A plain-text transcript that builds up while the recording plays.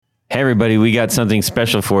Hey everybody, we got something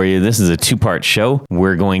special for you. This is a two-part show.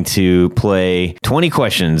 We're going to play 20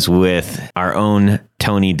 questions with our own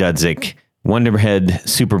Tony Dudzik, Wonderhead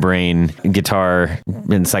Superbrain Guitar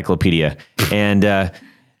Encyclopedia. And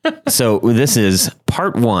so this is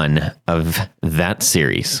part one of that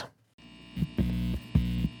series.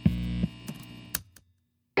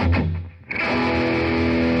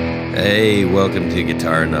 Hey, welcome to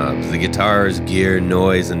Guitar Knobs, the guitars, gear,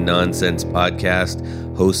 noise, and nonsense podcast,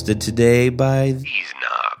 hosted today by these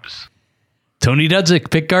knobs. Tony Dudzik,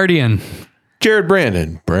 Pick Guardian. Jared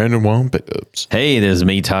Brandon Wong Pickups. Hey, this is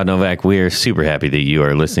me, Todd Novak. We are super happy that you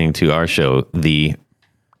are listening to our show, the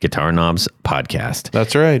Guitar Knobs podcast.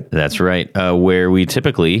 That's right. That's right, where we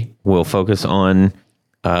typically will focus on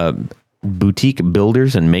boutique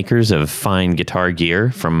builders and makers of fine guitar gear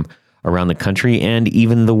from around the country and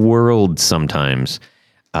even the world sometimes.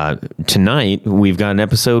 Tonight, we've got an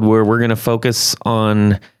episode where we're going to focus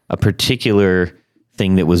on a particular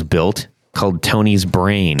thing that was built called Tony's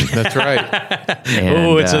Brain. That's right.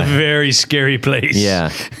 And, it's a very scary place. Yeah.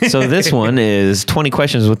 So this one is 20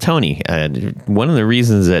 Questions with Tony. One of the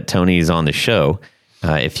reasons that Tony's on the show,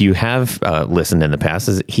 if you have listened in the past,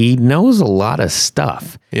 is he knows a lot of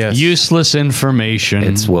stuff. Yes. Useless information.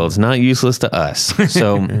 It's not useless to us.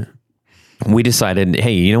 So we decided,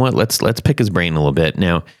 hey, you know what? Let's pick his brain a little bit.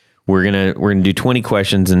 Now we're gonna do 20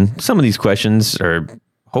 questions, and some of these questions are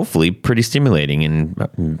hopefully pretty stimulating,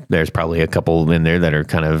 and there's probably a couple in there that are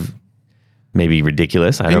kind of maybe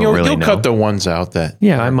ridiculous. You'll cut the ones out that.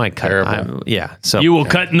 Yeah, I might cut. So you will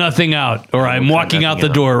cut nothing out, or I'm walking out the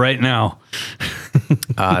door right now.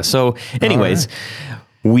 So, anyways,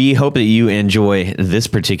 we hope that you enjoy this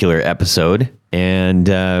particular episode, and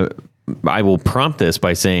I will prompt this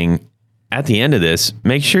by saying, at the end of this,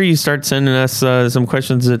 make sure you start sending us some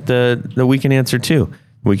questions that we can answer too.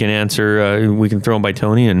 We can answer. We can throw them by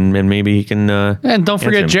Tony, and maybe he can. And don't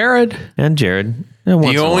forget Jared. And Jared.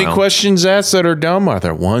 The only questions asked that are dumb are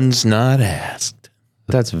the ones not asked.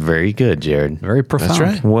 That's very good, Jared. Very profound.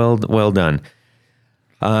 That's right. Well done.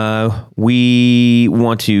 We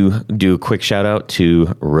want to do a quick shout out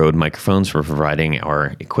to Rode Microphones for providing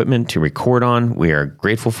our equipment to record on. We are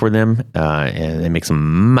grateful for them, and they make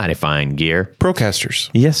some mighty fine gear.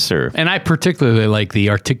 Procasters. Yes, sir. And I particularly like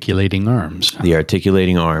the articulating arms. The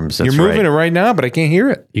articulating arms. That's You're moving it right now, but I can't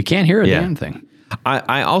hear it. You can't hear a damn thing.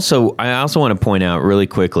 I also want to point out really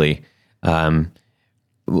quickly, a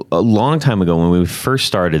long time ago when we first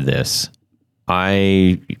started this,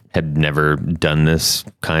 I had never done this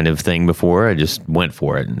kind of thing before. I just went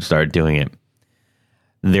for it and started doing it.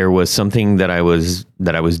 There was something that I was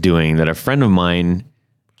doing that a friend of mine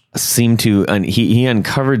seemed to, he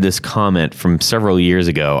uncovered this comment from several years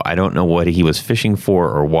ago. I don't know what he was fishing for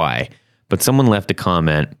or why, but someone left a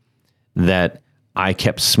comment that I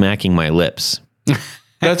kept smacking my lips.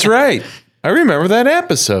 That's right. I remember that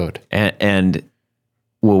episode. And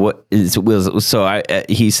well,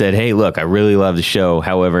 he said, hey, look, I really love the show.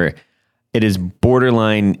 However, it is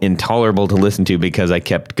borderline intolerable to listen to because I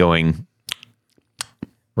kept going,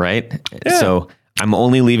 right? Yeah. So I'm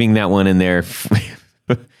only leaving that one in there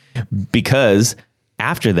because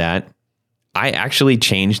after that, I actually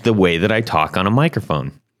changed the way that I talk on a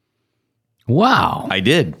microphone. Wow. I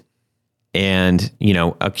did. And,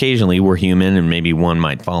 occasionally we're human and maybe one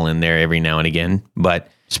might fall in there every now and again, but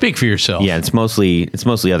speak for yourself. Yeah, it's mostly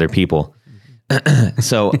other people.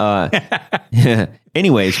 So,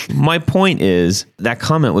 anyways, my point is that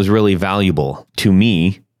comment was really valuable to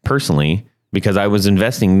me personally because I was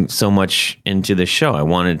investing so much into the show. I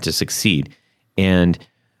wanted it to succeed. And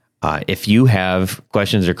if you have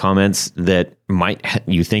questions or comments that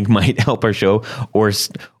you think might help our show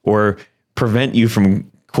or prevent you from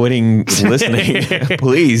quitting listening,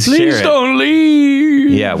 please share don't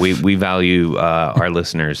leave. Yeah, we value our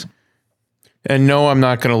listeners. And no, I'm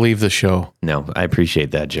not going to leave the show. No, I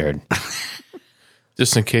appreciate that, Jared.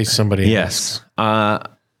 Just in case somebody Yes.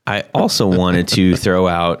 I also wanted to throw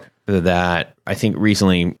out that I think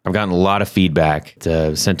recently I've gotten a lot of feedback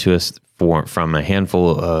sent to us from a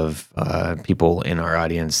handful of people in our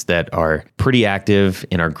audience that are pretty active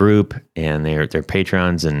in our group, and they're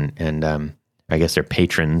patrons and I guess they're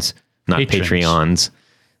patrons, not Patreons.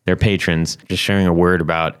 They're patrons. Just sharing a word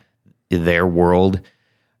about their world.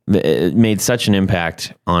 It made such an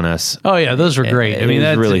impact on us. Oh yeah, those were great. I mean,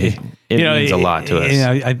 it means a lot to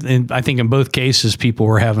us. I think in both cases, people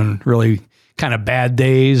were having really kind of bad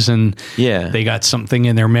days, and they got something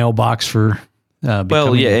in their mailbox for. And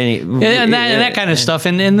that kind of stuff,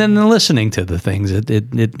 and then listening to the things,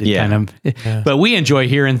 But we enjoy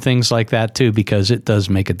hearing things like that too because it does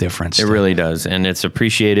make a difference. It really does, and it's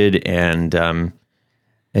appreciated. And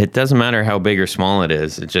it doesn't matter how big or small it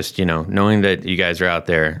is. It's just, knowing that you guys are out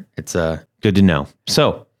there, it's good to know.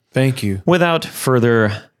 So thank you. Without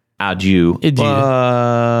further ado,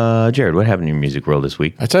 Jared, what happened in your music world this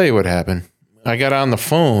week? I tell you what happened. I got on the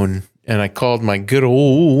phone and I called my good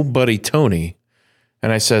old buddy Tony,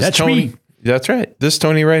 and I says, "That's Tony, me. That's right. This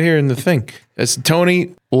Tony right here in the thing. I said,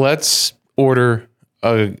 Tony, let's order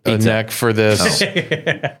a neck for this."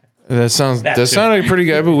 Oh. That sounded pretty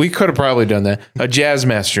good, but we could have probably done that. A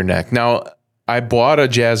Jazzmaster neck. Now, I bought a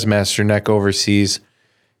Jazzmaster neck overseas.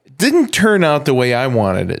 It didn't turn out the way I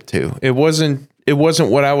wanted it to. It wasn't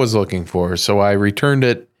what I was looking for. So I returned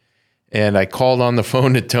it, and I called on the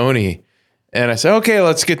phone to Tony, and I said, "Okay,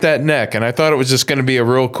 let's get that neck." And I thought it was just going to be a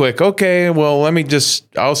real quick, "Okay, well,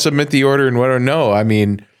 I'll submit the order and let her know." I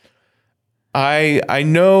mean, I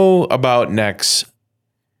know about necks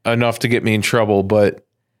enough to get me in trouble, but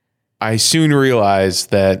I soon realized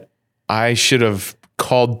that I should have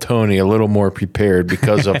called Tony a little more prepared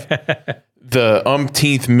because of the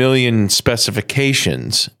umpteenth million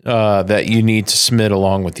specifications that you need to submit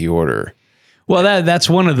along with the order. Well, that's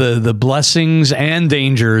one of the blessings and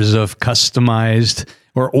dangers of customized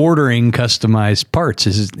or ordering customized parts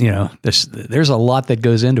is, there's a lot that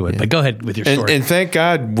goes into it. Yeah. But go ahead with your story. And thank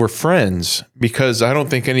God we're friends, because I don't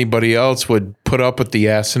think anybody else would put up with the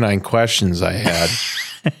asinine questions I had.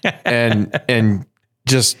 and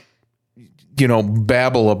just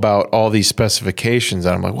babble about all these specifications.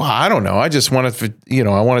 And I'm like, well, I don't know. I just want it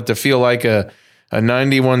I want it to feel like a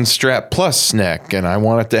 91 strap plus neck, and I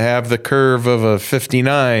want it to have the curve of a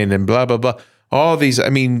 59 and blah blah blah. All these,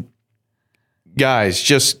 guys,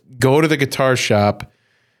 just go to the guitar shop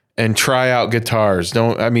and try out guitars.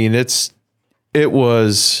 It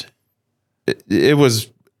was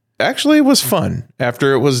fun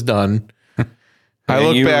after it was done. I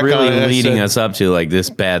look back really on it, leading us up to like this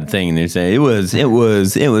bad thing, and they're saying it was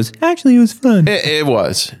fun. It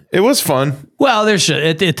was fun. Well,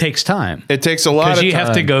 it takes time. It takes a lot of time. Because you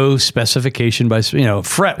have to go specification by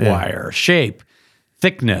fret wire, shape,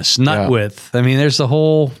 thickness, nut width. There's the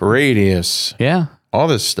whole radius. Yeah, all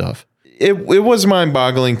this stuff. It was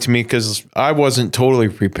mind-boggling to me because I wasn't totally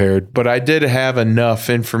prepared, but I did have enough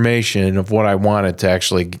information of what I wanted to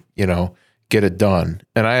actually, get it done.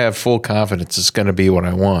 And I have full confidence it's going to be what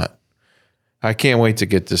I want. I can't wait to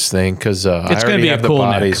get this thing because it's going to be a cool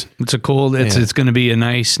neck. It's going to be a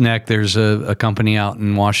nice neck. There's a company out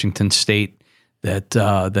in Washington State that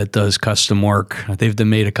does custom work. They've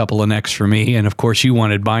made a couple of necks for me, and of course, you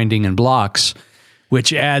wanted binding and blocks,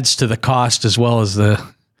 which adds to the cost as well as the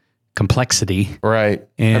complexity. Right.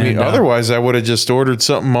 And, otherwise, I would have just ordered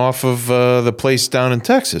something off of the place down in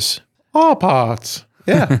Texas. All parts.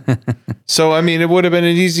 Yeah. So, it would have been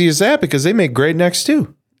as easy as that because they make great necks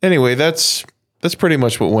too. Anyway, that's pretty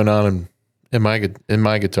much what went on in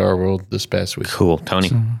my guitar world this past week. Cool. Tony?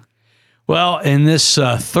 Well, in this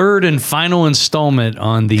third and final installment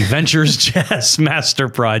on the Ventures Jazz Master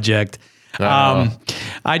Project,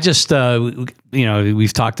 I just,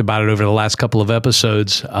 we've talked about it over the last couple of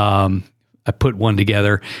episodes. I put one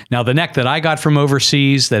together. Now, the neck that I got from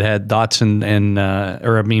overseas that had dots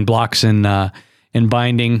and blocks and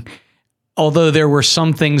binding, although there were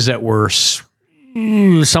some things that were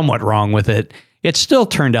somewhat wrong with it, it still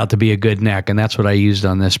turned out to be a good neck, and that's what I used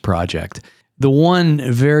on this project. The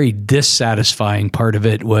one very dissatisfying part of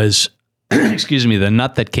it was, the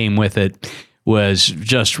nut that came with it was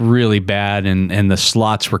just really bad, and the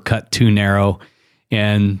slots were cut too narrow.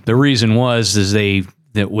 And the reason was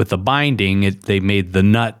that with the binding, they made the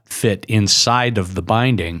nut fit inside of the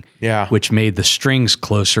binding, which made the strings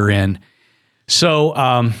closer in. So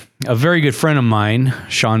a very good friend of mine,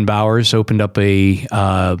 Sean Bowers, opened up a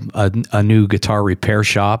new guitar repair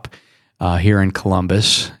shop here in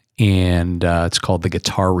Columbus, and it's called the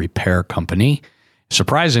Guitar Repair Company.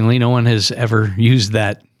 Surprisingly, no one has ever used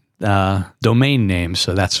that domain name,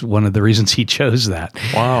 so that's one of the reasons he chose that.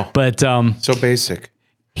 Wow! But so basic.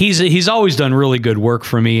 He's always done really good work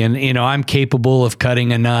for me, and I'm capable of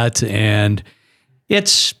cutting a nut, and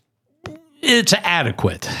it's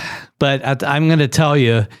adequate. But I'm going to tell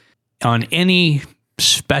you, on any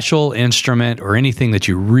special instrument or anything that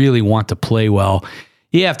you really want to play well,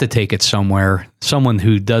 you have to take it somewhere. Someone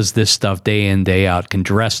who does this stuff day in, day out, can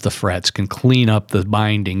dress the frets, can clean up the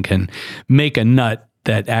binding, can make a nut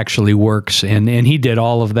that actually works. And he did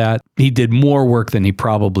all of that. He did more work than he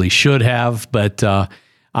probably should have, but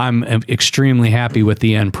I'm extremely happy with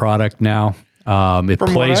the end product now. It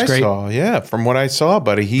plays great. From what I saw,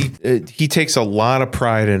 buddy, he takes a lot of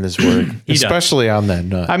pride in his work, especially on that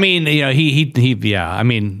nut. I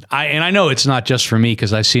know it's not just for me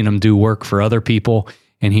because I've seen him do work for other people,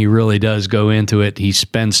 and he really does go into it. He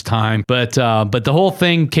spends time, but the whole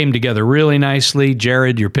thing came together really nicely.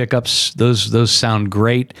 Jared, your pickups, those sound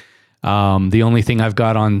great. The only thing I've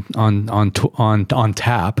got on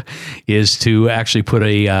tap is to actually put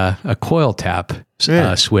a coil tap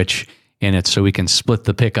switch in it, so we can split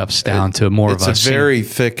the pickups down to more of a. It's a very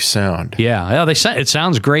thick sound. Yeah, it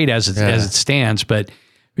sounds great as it stands, but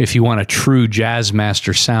if you want a true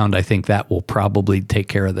Jazzmaster sound, I think that will probably take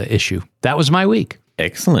care of the issue. That was my week.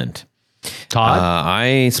 Excellent. Todd?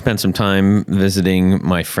 I spent some time visiting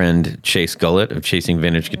my friend Chase Gullett of Chasing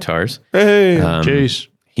Vintage Guitars. Hey, Chase.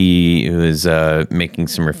 He was making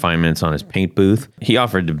some refinements on his paint booth. He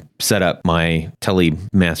offered to set up my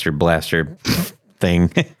Telemaster Blaster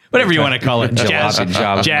thing. Whatever you want to call it.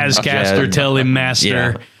 Jazzcaster,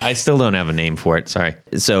 Telemaster. Yeah, I still don't have a name for it. Sorry.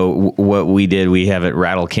 So what we did, we have it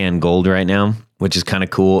rattle can gold right now, which is kind of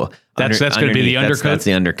cool. That's going to be the undercoat? That's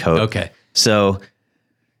the undercoat. Okay. So,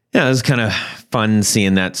 yeah, it was kind of fun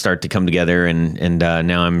seeing that start to come together. And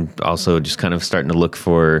now I'm also just kind of starting to look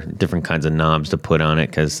for different kinds of knobs to put on it,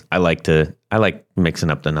 because I like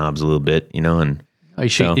mixing up the knobs a little bit, and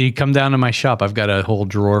you come down to my shop. I've got a whole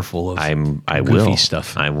drawer full of goofy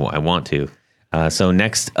stuff. I want to. So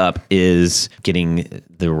next up is getting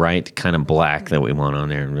the right kind of black that we want on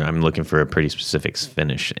there. I'm looking for a pretty specific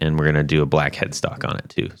finish, and we're going to do a black headstock on it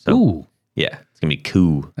too. So, ooh. Yeah, it's going to be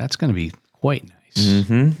cool. That's going to be quite nice.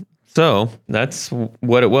 Mm-hmm. So that's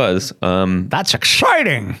what it was. That's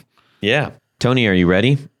exciting. Yeah. Tony, are you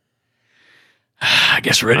ready? I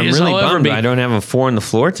guess ready. I'm really bummed I don't have a 4 on the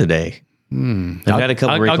floor today. I've got a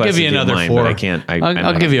couple requests. I'll give you another 4. But I can't.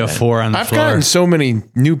 I'll give you a 4 on the floor. I've gotten so many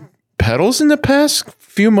new pedals in the past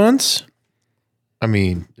few months. I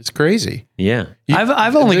mean, it's crazy. Yeah.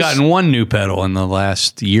 I've only gotten one new pedal in the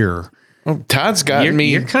last year. Well, Todd's gotten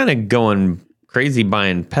me. You're kind of going crazy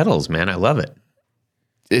buying pedals, man. I love it.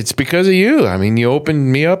 It's because of you. I mean, you opened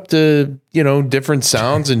me up to, different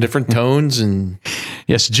sounds and different tones, and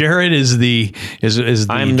yes, Jared is the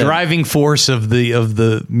driving force of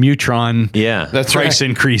the Mutron. Yeah, that's price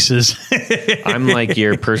increases. I'm like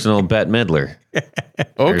your personal Bette Midler.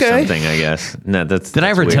 Or something, I guess. No, that's. Did I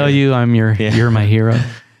ever weird. tell you you're my hero?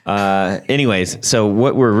 Anyways, so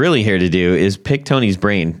what we're really here to do is pick Tony's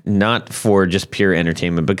brain, not for just pure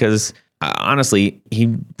entertainment, because honestly,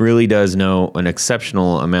 he really does know an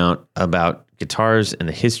exceptional amount about guitars and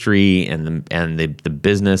the history and the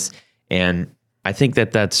business. And I think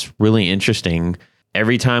that's really interesting.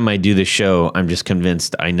 Every time I do the show, I'm just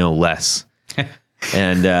convinced I know less.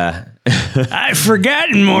 And I've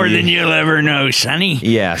forgotten more than you'll ever know, Sonny.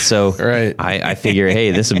 Yeah, so right. I figure,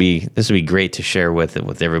 hey, this would be great to share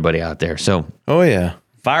with everybody out there. So, oh yeah,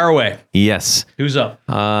 fire away. Yes. Who's up?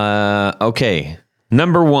 Okay.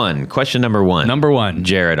 Question number one.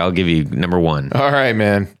 Jared, I'll give you number 1. All right,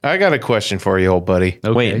 man. I got a question for you, old buddy.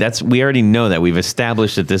 Okay. Wait, we already know that. We've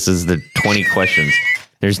established that this is the 20 questions.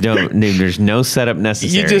 There's no setup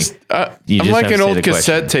necessary. I'm like an old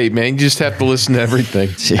cassette tape, man. You just have to listen to everything.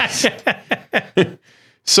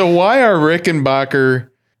 So why are the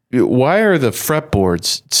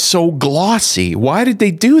fretboards so glossy? Why did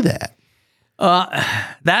they do that?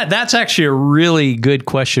 That's actually a really good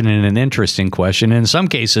question and an interesting question. In some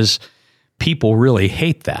cases, people really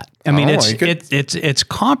hate that. I mean, it's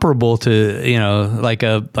comparable to like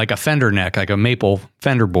a fender neck, like a maple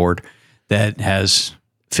fender board that has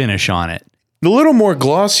finish on it. A little more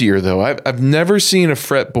glossier though. I've never seen a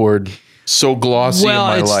fretboard so glossy in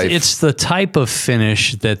my life. It's the type of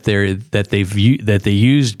finish that they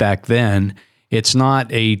used back then. It's not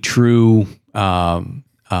a true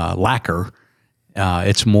lacquer.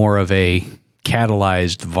 It's more of a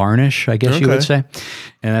catalyzed varnish, I guess you would say,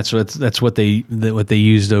 and that's what they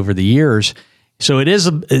used over the years. So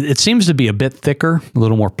it seems to be a bit thicker, a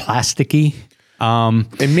little more plasticky.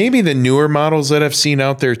 And maybe the newer models that I've seen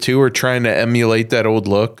out there too are trying to emulate that old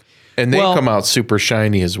look, and they come out super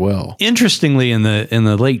shiny as well. Interestingly, in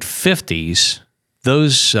the late 50s,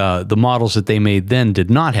 those the models that they made then did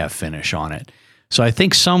not have finish on it. So I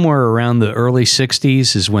think somewhere around the early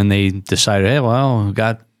 60s is when they decided, hey, well, we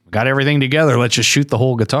got everything together. Let's just shoot the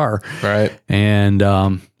whole guitar. Right. And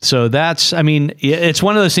so it's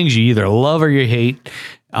one of those things you either love or you hate.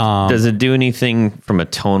 Does it do anything from a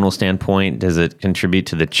tonal standpoint? Does it contribute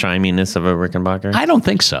to the chiminess of a Rickenbacker? I don't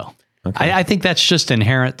think so. Okay. I think that's just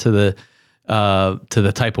inherent to the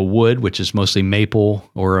type of wood, which is mostly maple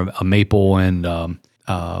or a maple and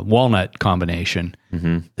walnut combination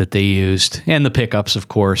that they used, and the pickups, of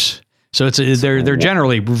course. So they're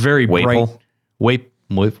generally very bright. Waple?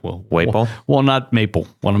 Well, not maple.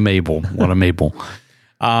 What a maple.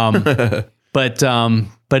 But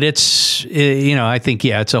it's, I think,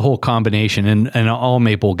 it's a whole combination, and all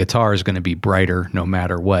maple guitar is going to be brighter no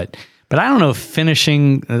matter what. But I don't know if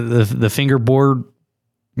finishing the fingerboard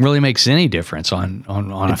really makes any difference on a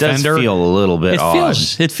Fender. It does feel a little bit odd.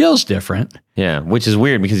 It feels different. Yeah, which is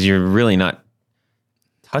weird because you're really not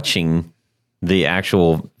touching the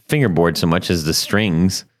actual fingerboard so much as the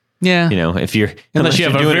strings. Yeah. If you're... Unless you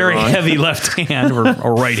have a very heavy left hand or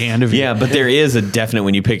right hand. Yeah, but there is a definite,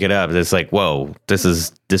 when you pick it up, it's like, whoa,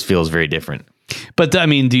 this feels very different. But I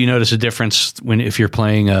mean, do you notice a difference if you're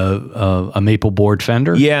playing a maple board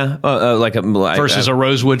Fender? Yeah. Versus a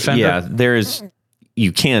rosewood Fender? Yeah, there is...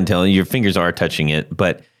 You can tell your fingers are touching it,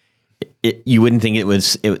 but you wouldn't think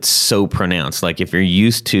it's so pronounced. Like if you're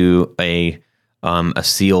used to a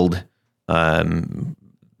sealed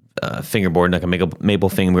fingerboard, like a maple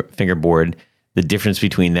fingerboard, the difference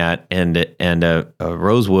between that and a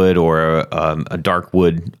rosewood or a dark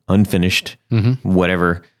wood unfinished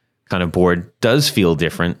whatever kind of board does feel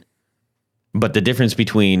different. But the difference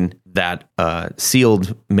between that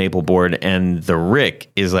sealed maple board and the Rick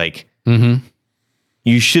is like.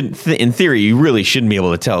 You should, in theory, you really shouldn't be able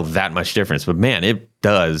to tell that much difference. But man, it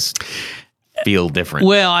does feel different.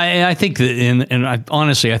 Well, I think that,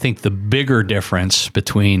 honestly, I think the bigger difference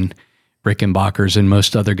between Rickenbackers and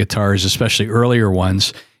most other guitars, especially earlier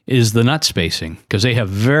ones, is the nut spacing, because they have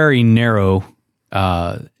very narrow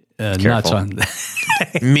nuts on.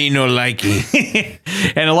 Me no likey.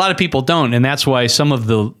 And a lot of people don't, and that's why some of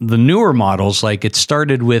the newer models, like it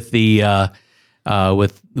started with the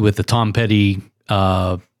with the Tom Petty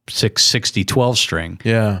 660 12 string.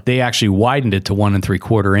 Yeah. They actually widened it to 1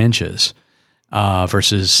 3/4 inches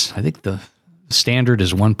versus I think the standard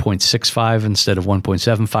is 1.65 instead of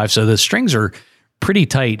 1.75. So the strings are pretty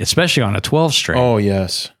tight, especially on a 12 string. Oh,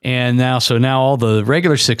 yes. And now all the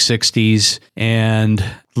regular 660s and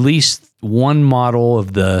at least one model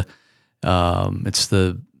of the, it's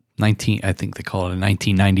the I think they call it a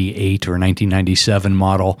 1998 or 1997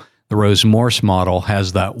 model. The Rose Morse model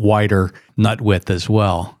has that wider nut width as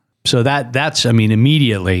well. So that's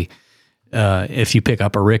immediately, if you pick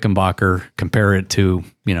up a Rickenbacker, compare it to,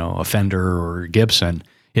 a Fender or Gibson,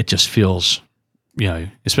 it just feels,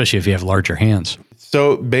 especially if you have larger hands.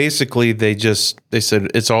 So basically they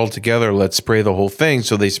said it's all together. Let's spray the whole thing.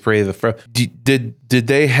 So they spray the front. Did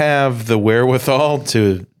they have the wherewithal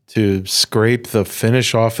to scrape the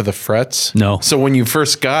finish off of the frets? No. So when you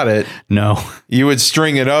first got it, no, you would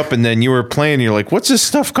string it up and then you were playing. You're like, what's this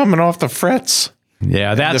stuff coming off the frets?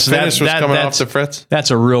 Yeah, the finish was coming off the frets.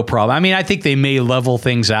 That's a real problem. I mean, I think they may level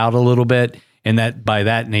things out a little bit, and that by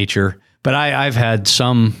that nature. But I've had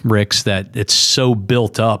some Ricks that it's so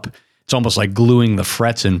built up, it's almost like gluing the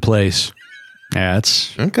frets in place. Yeah,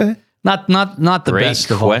 it's okay. Not the Great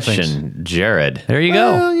best of question, all things. Jared. There you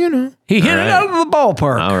go. He hit it out of the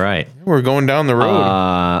ballpark. All right. We're going down the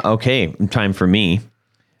road. Okay, time for me.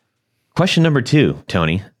 Question number 2,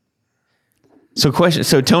 Tony. So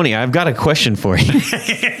Tony, I've got a question for you.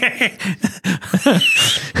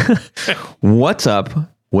 What's up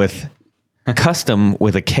with custom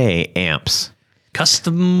with a K amps?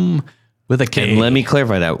 Custom with a K. And let me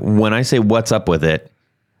clarify that. When I say what's up with it,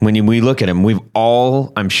 when we look at them,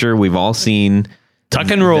 I'm sure we've all seen Tuck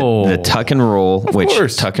and Roll. The Tuck and Roll, Of which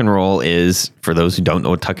course. Tuck and Roll is, for those who don't know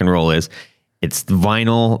what Tuck and Roll is, it's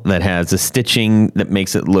vinyl that has a stitching that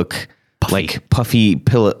makes it look like puffy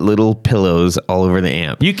little pillows all over the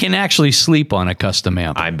amp. You can actually sleep on a custom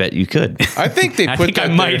amp. I bet you could. I think they put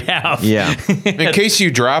that I might have. Yeah. in case you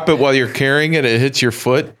drop it while you're carrying it, it hits your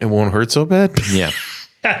foot. It won't hurt so bad. Yeah.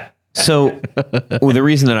 So the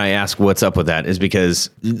reason that I ask what's up with that is because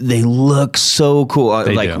they look so cool.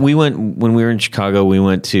 They do. When we were in Chicago, we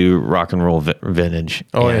went to Rock and Roll Vintage.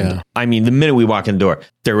 Oh, and, yeah. I mean, the minute we walk in the door,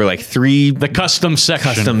 there were like 3 The custom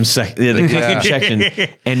section. section.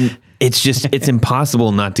 And it's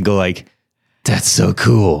impossible not to go like, that's so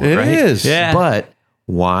cool. It right? is. Yeah. But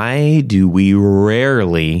why do we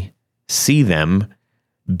rarely see them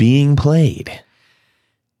being played?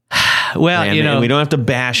 Well, and we don't have to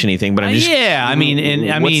bash anything, but I'm just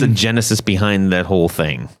what's the genesis behind that whole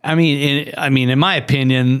thing? I mean, in my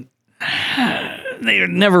opinion, they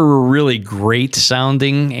never were really great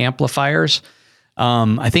sounding amplifiers.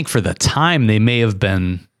 I think for the time they may have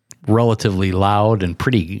been relatively loud and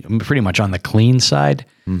pretty much on the clean side.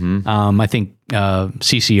 Mm-hmm. I think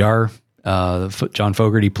CCR, John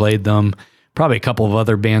Fogerty played them. Probably a couple of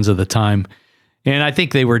other bands of the time. And I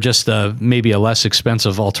think they were just maybe a less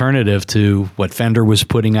expensive alternative to what Fender was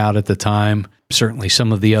putting out at the time. Certainly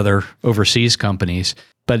some of the other overseas companies.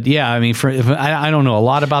 But yeah, I mean, I don't know a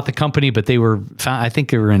lot about the company, but they were found, I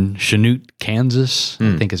think they were in Chanute, Kansas.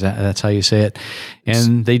 I think that's how you say it.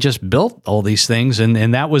 And they just built all these things,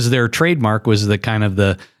 and that was their trademark, was the kind of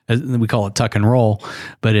we call it tuck and roll,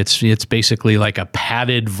 but it's basically like a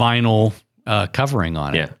padded vinyl covering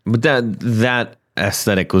on it. Yeah, but that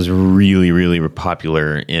aesthetic was really, really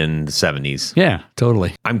popular in the 70s. Yeah,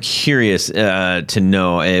 totally. I'm curious to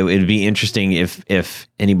know, it'd be interesting if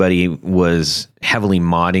anybody was heavily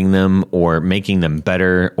modding them or making them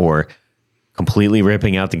better or completely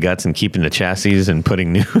ripping out the guts and keeping the chassis and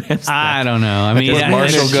putting new amps. I don't know. I mean,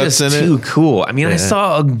 Marshall guts in it. Too cool. I mean, I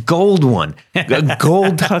saw a gold one, a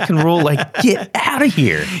gold tuck and roll. Like, get out of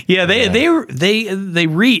here. Yeah, they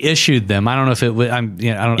reissued them. I don't know if it was. I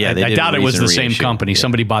doubt it was the same company. Yeah.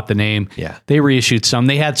 Somebody bought the name. Yeah, they reissued some.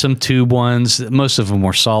 They had some tube ones. Most of them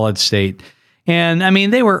were solid state, and I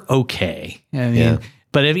mean, they were okay. I mean,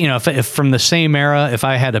 but if from the same era, if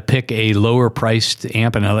I had to pick a lower priced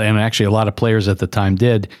amp, and actually a lot of players at the time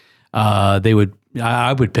did, I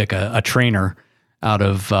would pick a Trainer out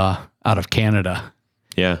of Canada.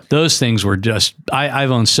 Yeah, those things were just.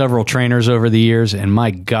 I've owned several Trainers over the years, and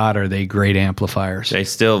my God, are they great amplifiers? They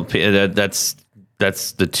still that's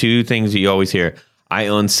the two things you always hear. I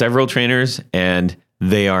own several Trainers, and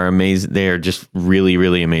they are amazing. They are just really,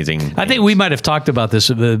 really amazing. I think we might have talked about this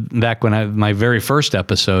back when my very first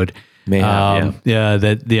episode. The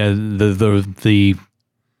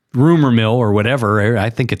rumor mill or whatever. I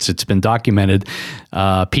think it's been documented.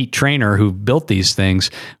 Pete Trainer, who built these things,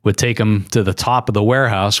 would take them to the top of the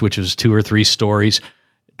warehouse, which was 2 or 3 stories,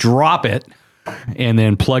 drop it, and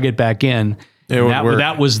then plug it back in.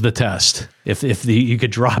 That was the test. If you could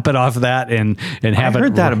drop it off that and have it. I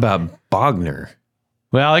heard that about Bogner.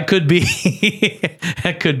 Well, it could be.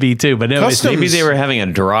 It could be too. But anyways, maybe they were having a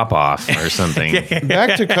drop off or something.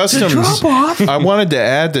 Back to customs. Drop off. I wanted to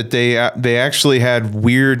add that they actually had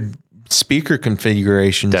weird speaker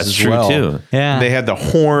configurations. That's as true well. Too. Yeah, they had the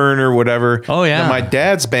horn or whatever. Oh yeah. Now, my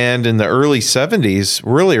dad's band in the early 70s,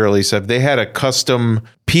 really early 70s, they had a custom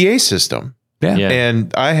PA system. Yeah.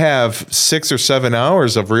 And I have 6 or 7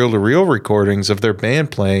 hours of reel-to-reel recordings of their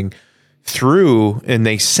band playing through, and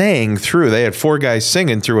they sang through. They had 4 guys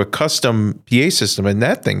singing through a custom PA system, and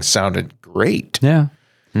that thing sounded great. Yeah.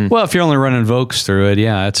 Well, if you're only running Vokes through it,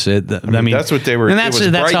 yeah, that's it. I mean, that's what they were. And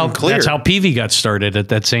that's how Peavy got started at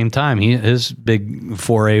that same time. His big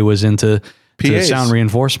foray was into sound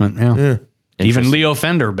reinforcement. Yeah. Even Leo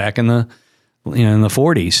Fender back in the in the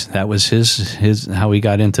 40s, that was his how he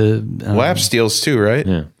got into lap steels too, right?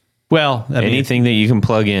 Yeah. Well, anything that you can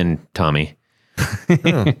plug in, Tommy.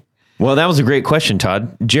 Well, that was a great question,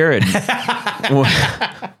 Todd. Jared,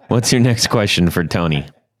 what's your next question for Tony?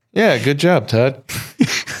 Yeah, good job, Todd.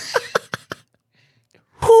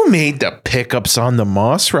 Who made the pickups on the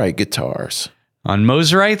Moserite guitars? On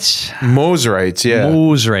Moserites? Moserites, yeah.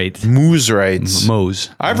 Moserites. Mose.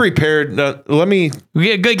 I've repaired. Let me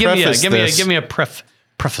give me a preface.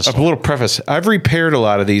 A little preface. I've repaired a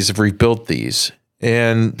lot of these. I've rebuilt these,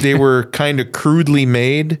 and they were kind of crudely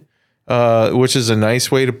made, which is a nice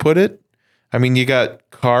way to put it. I mean, you got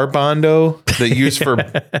car bondo that you use for,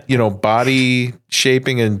 body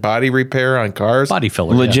shaping and body repair on cars. Body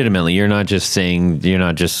filler. Legitimately, you're not just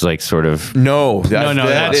like sort of. No,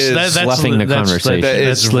 that's fluffing the conversation. That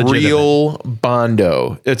is real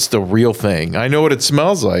bondo. It's the real thing. I know what it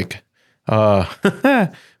smells like.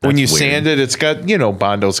 When you sand it, it's got,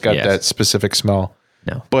 bondo's got that specific smell.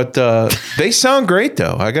 No, but they sound great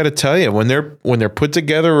though. I got to tell you, when they're put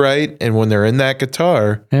together right, and when they're in that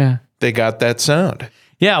guitar, they got that sound.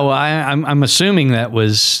 Yeah, well, I'm assuming that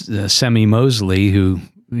was Semi Mosley who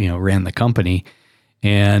ran the company,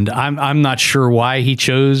 and I'm not sure why he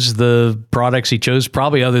chose the products he chose.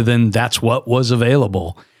 Probably other than that's what was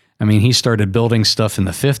available. I mean, he started building stuff in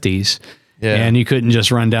the 50s. Yeah. And you couldn't just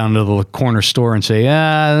run down to the corner store and say,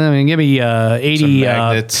 give me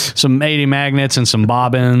 80 some magnets and some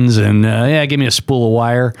bobbins, and give me a spool of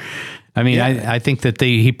wire. I mean, I think that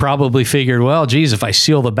he probably figured, well, geez, if I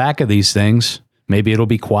seal the back of these things, maybe it'll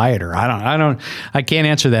be quieter. I can't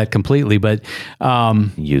answer that completely, but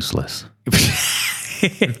useless.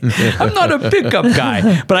 I'm not a pickup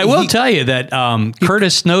guy, but I will tell you that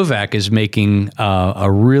Curtis Novak is making a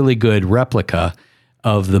really good replica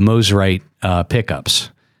of the Moserite pickups.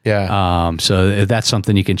 Yeah. So that's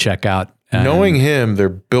something you can check out. Knowing him, they're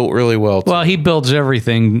built really well. Well, he builds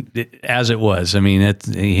everything as it was. I mean,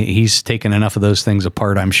 he's taken enough of those things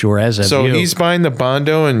apart, I'm sure, as have so you. He's buying the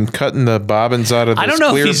Bondo and cutting the bobbins out of this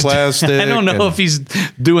clear plastic. I don't know if he's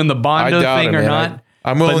doing the Bondo thing or not.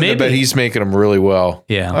 I'm willing to bet he's making them really well.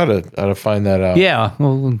 Yeah, I ought to find that out. Yeah,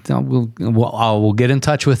 we'll get in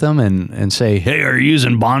touch with them and say, hey, are you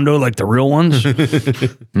using Bondo like the real ones?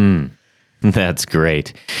 That's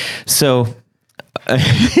great. So,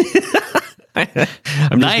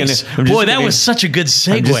 nice. Boy, that was such a good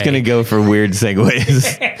segue. I'm just going to go for weird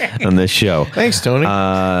segues on this show. Thanks, Tony.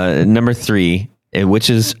 Number 3, which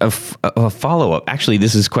is a follow-up. Actually,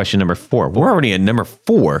 this is question number 4. We're already at number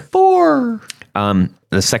 4.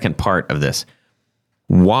 The second part of this.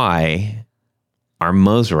 Why are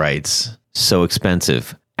Moserites so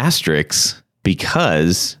expensive? Asterisk,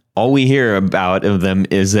 because all we hear about of them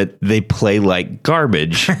is that they play like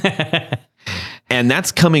garbage. And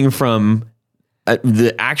that's coming from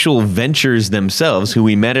the actual Ventures themselves, who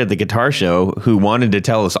we met at the guitar show, who wanted to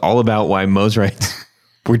tell us all about why Moserites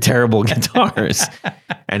were terrible guitars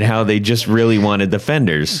and how they just really wanted the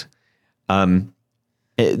Fenders.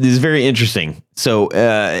 This is very interesting. So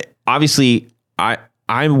obviously,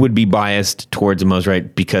 I would be biased towards a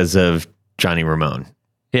Moserite because of Johnny Ramone.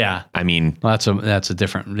 Yeah, I mean, well, that's a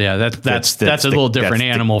different. Yeah, that's a little different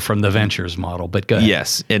animal from the Ventures model. But go ahead.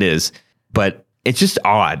 Yes, it is. But it's just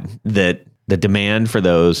odd that the demand for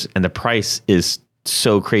those and the price is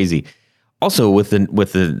so crazy. Also with the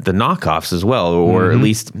knockoffs as well, or at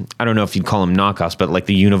least I don't know if you'd call them knockoffs, but like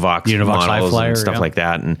the Univox models and stuff like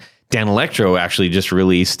that. And Dan Electro actually just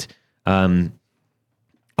released a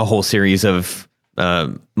whole series of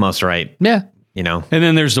Moserite. Yeah. You know, and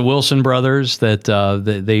then there's the Wilson brothers that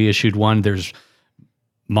they issued one. There's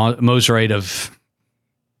Moserite of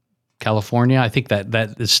California. I think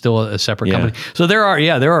that is still a separate company. So there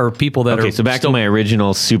are people that are. So back to my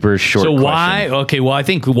original super short question. Why? Okay, well, I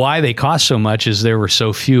think why they cost so much is there were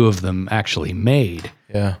so few of them actually made.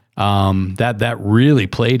 Yeah. That really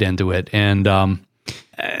played into it. And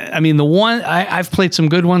I mean, the one I've played some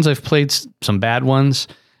good ones. I've played some bad ones.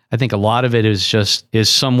 I think a lot of it is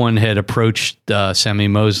someone had approached Sammy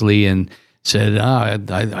Mosley and said,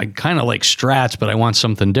 I kind of like Strats, but I want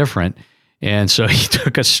something different. And so he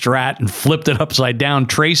took a Strat and flipped it upside down,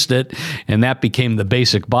 traced it, and that became the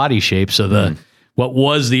basic body shape. So what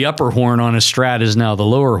was the upper horn on a Strat is now the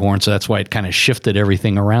lower horn. So that's why it kind of shifted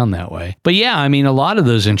everything around that way. But yeah, I mean, a lot of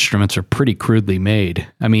those instruments are pretty crudely made.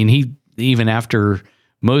 I mean, even after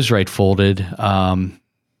Moserite folded,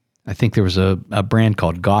 I think there was a brand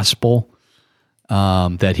called Gospel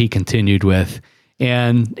that he continued with,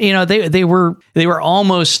 and you know they were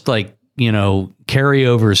almost like, you know,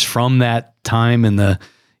 carryovers from that time in the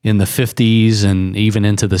 50s and even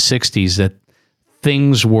into the 60s, that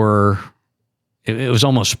things were it was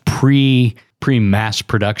almost pre mass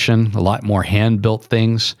production, a lot more hand built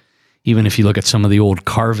things. Even if you look at some of the old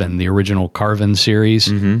Carvin, the original Carvin series,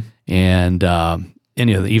 and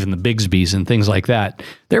any of even the Bigsby's and things like that,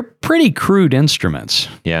 they're pretty crude instruments.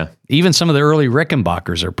 Yeah. Even some of the early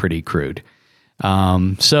Rickenbackers are pretty crude.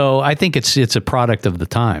 So I think it's a product of the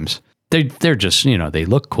times. They're just, you know, they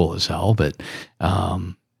look cool as hell, but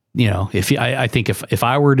you know, I think if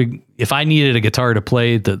I needed a guitar to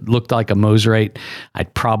play that looked like a Moserite,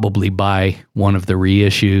 I'd probably buy one of the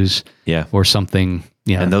reissues. Yeah. Or something.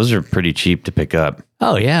 Yeah. And those are pretty cheap to pick up.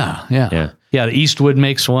 Oh yeah. Yeah. Yeah, the Eastwood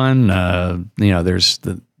makes one. You know, there's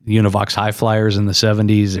the Univox High Flyers in the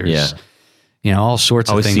 70s. There's, you know, all sorts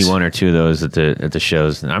of things. I always see one or two of those at the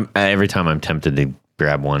shows. And every time I'm tempted to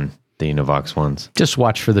grab one, the Univox ones. Just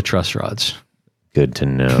watch for the truss rods. Good to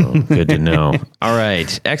know. Good to know. All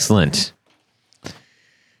right. Excellent.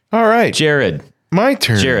 All right. Jared. My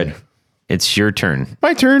turn. Jared, it's your turn.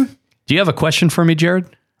 My turn. Do you have a question for me,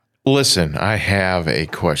 Jared? Listen, I have a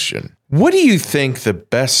question. What do you think the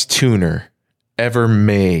best tuner ever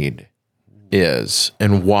made is,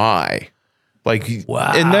 and why? Like,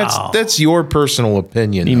 wow. And that's your personal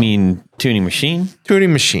opinion. You mean tuning machine?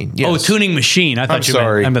 Tuning machine. Yes. Oh, tuning machine. I thought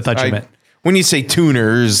you meant. When you say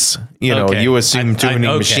tuners, you know, you assume tuning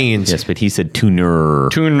machines. Yes, but he said tuner.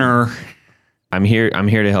 Tuner. I'm here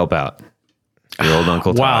to help out. Your old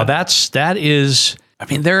Uncle Todd. Wow, that is. I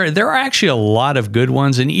mean, there are actually a lot of good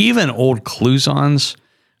ones, and even old Cluzons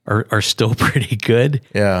are still pretty good.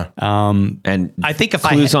 Yeah. And I think if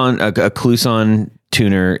a Cluson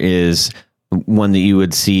tuner is one that you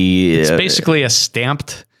would see. It's basically a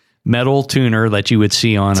stamped metal tuner that you would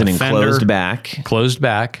see on an enclosed back,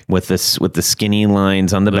 with the skinny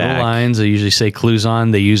lines on the little back. Lines. They usually say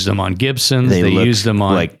Cluson. They use them on Gibsons. They use them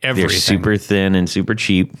on like everything. They're super thin and super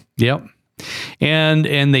cheap. Yep.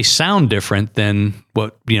 And they sound different than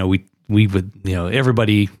what, we would,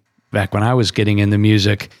 everybody back when I was getting into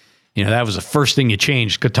music, that was the first thing you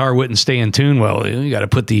changed. Guitar wouldn't stay in tune. Well, you got to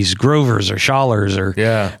put these Grovers or Schallers or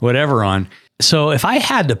whatever on. So if I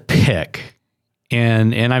had to pick,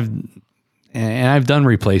 and I've done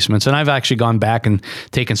replacements, and I've actually gone back and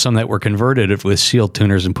taken some that were converted with sealed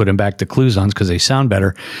tuners and put them back to Cluzons because they sound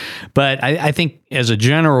better. But I think as a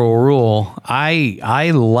general rule,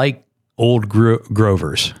 I like old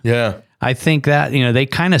Grovers. Yeah. I think that, they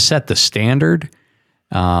kind of set the standard.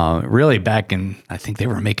 Really back in, I think they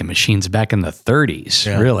were making machines back in the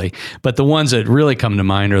 30s, really. But the ones that really come to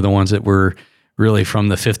mind are the ones that were really from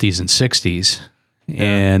the 50s and 60s. Yeah.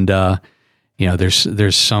 And,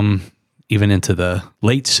 there's some even into the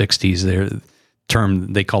late 60s,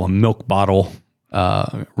 they call them milk bottle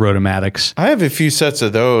rotomatics. I have a few sets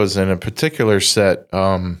of those, and a particular set,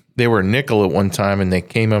 they were nickel at one time, and they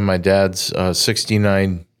came on my dad's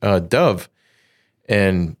 69 Dove.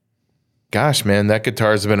 And gosh, man, that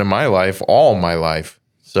guitar's been in my life all my life.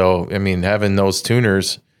 So, I mean, having those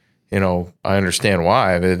tuners, I understand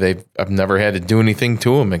why. I've never had to do anything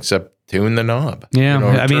to them except tune the knob.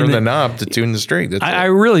 Yeah, turn the knob to tune the string. I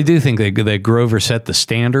really do think that Grover set the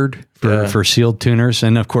standard for sealed tuners.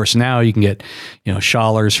 And of course, now you can get,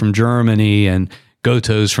 Schallers from Germany and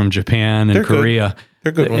Gotos from Japan and Korea.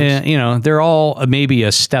 They're good ones. They're all maybe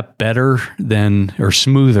a step better or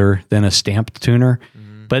smoother than a stamped tuner.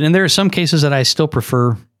 Mm-hmm. But there are some cases that I still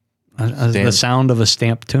prefer the sound of a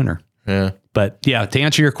stamped tuner. Yeah. But to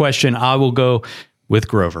answer your question, I will go with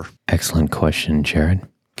Grover. Excellent question, Jared.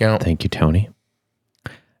 Count. Thank you, Tony.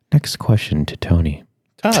 Next question to Tony.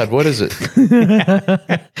 Todd, what is it?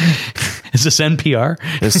 Is this NPR?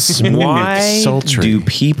 Why do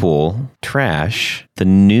people trash the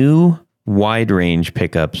new wide range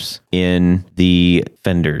pickups in the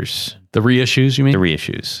Fenders? The reissues, you mean? The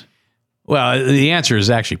reissues. Well, the answer is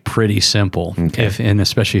actually pretty simple. Okay. And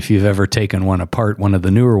especially if you've ever taken one apart, one of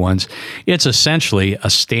the newer ones, it's essentially a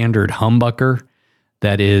standard humbucker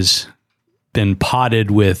that is been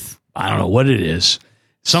potted with, I don't know what it is,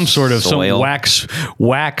 some sort of soil. some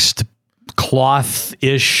waxed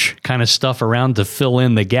cloth-ish kind of stuff around to fill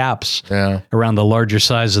in the gaps around the larger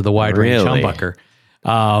size of the wide range humbucker.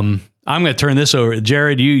 I'm going to turn this over.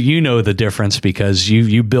 Jared, you know the difference because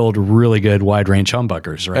you build really good wide range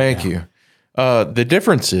humbuckers right Thank you. The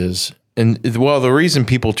difference is, the reason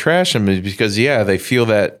people trash them is because, they feel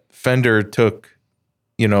that Fender took,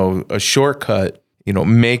 a shortcut,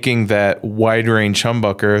 making that wide range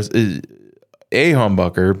humbucker a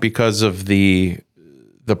humbucker because of the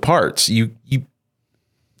parts. You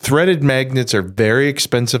threaded magnets are very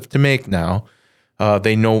expensive to make now.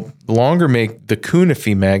 They no longer make the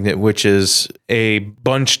Kunify magnet, which is a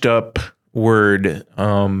bunched up word.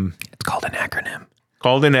 It's called an acronym.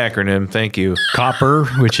 Thank you. Copper,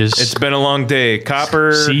 which is... It's been a long day.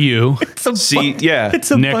 Copper. CU.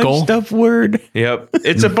 It's a nickel. bunched up word. Yep.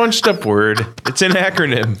 It's a bunched up word. It's an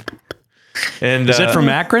acronym. And is it from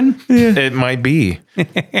Akron? It might be.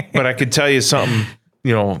 But I could tell you something,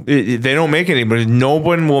 they don't make any, but no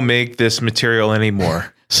one will make this material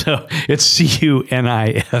anymore. So it's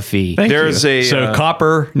CUNIFE. So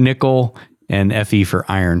copper, nickel, and Fe for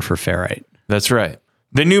iron for ferrite. That's right.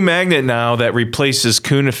 The new magnet now that replaces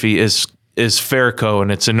Kunify is Ferrico,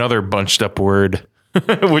 and it's another bunched up word,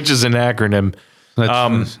 which is an acronym.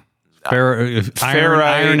 Ferrite,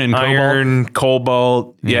 iron,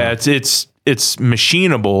 cobalt. Yeah, it's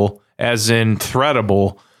machinable, as in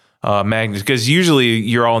threadable magnets. Because usually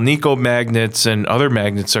your Alnico magnets and other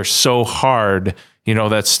magnets are so hard,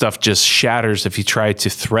 that stuff just shatters if you try to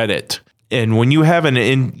thread it. And when you have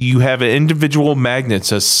individual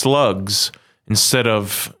magnets as slugs instead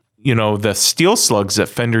of the steel slugs that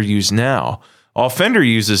Fender use now. All Fender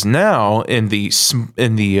uses now in the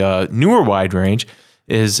newer wide range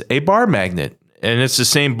is a bar magnet, and it's the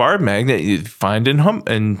same bar magnet you find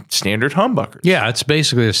in standard humbuckers. Yeah, it's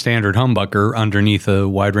basically a standard humbucker underneath a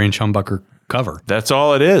wide range humbucker cover. That's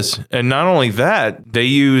all it is. And not only that, they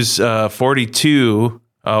use 42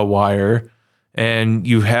 wire, and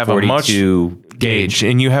you have a much gauge,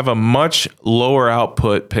 and you have a much lower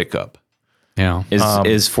output pickup. Yeah.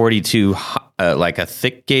 Is 42 like a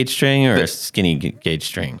thick gauge string or a skinny gauge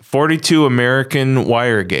string? 42 American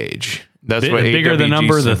wire gauge. That's what bigger the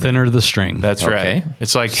number, the thinner the string. That's right.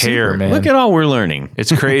 It's like hair, man. Look at all we're learning.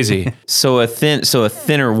 It's crazy. So a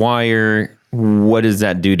thinner wire, what does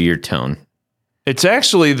that do to your tone? It's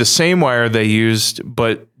actually the same wire they used,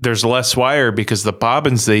 but there's less wire because the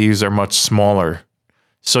bobbins they use are much smaller.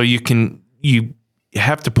 So you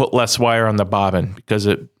have to put less wire on the bobbin because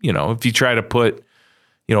if you try to put,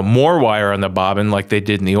 more wire on the bobbin like they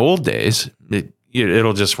did in the old days,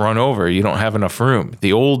 it'll just run over. You don't have enough room.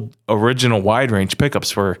 The old original wide range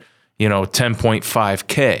pickups were,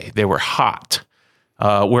 10.5K. They were hot.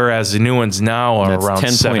 Whereas the new ones now are around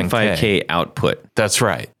 10.5K output. That's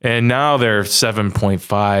right. And now they're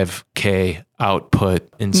 7.5K output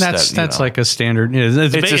instead. That's like a standard.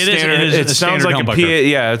 It's a standard. It sounds like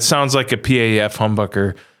humbucker. It sounds like a PAF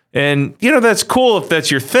humbucker. And, that's cool if that's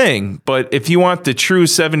your thing. But if you want the true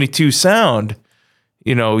 72 sound,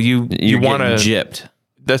 you want to gypped.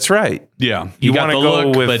 That's right. Yeah. You want to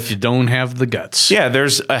go with, but you don't have the guts. Yeah.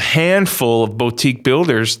 There's a handful of boutique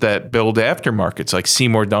builders that build aftermarkets like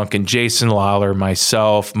Seymour Duncan, Jason Lawler,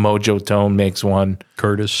 myself, Mojo Tone makes one.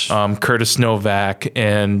 Curtis Novak.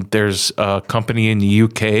 And there's a company in the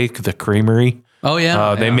UK, the Creamery. Oh,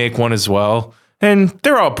 yeah. They make one as well. And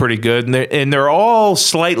they're all pretty good, and they're all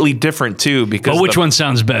slightly different too. Because which one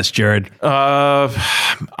sounds best, Jared? I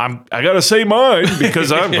gotta say mine because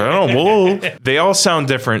they all sound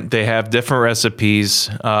different. They have different recipes.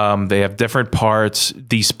 They have different parts.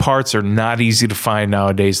 These parts are not easy to find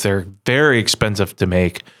nowadays. They're very expensive to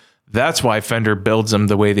make. That's why Fender builds them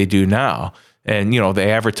the way they do now. And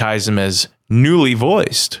they advertise them as newly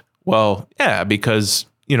voiced. Well, yeah, because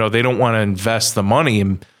they don't want to invest the money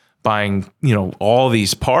in buying, all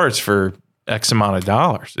these parts for X amount of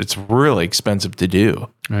dollars. It's really expensive to do.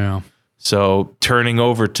 Yeah. So turning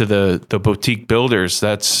over to the boutique builders,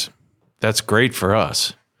 that's great for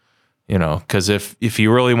us, because if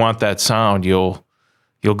you really want that sound, you'll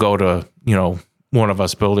go to, one of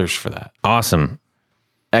us builders for that. Awesome.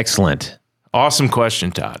 Excellent. Awesome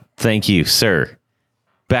question, Todd. Thank you, sir.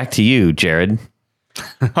 Back to you, Jared.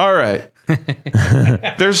 All right.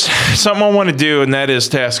 There's something I want to do, and that is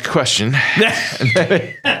to ask a question.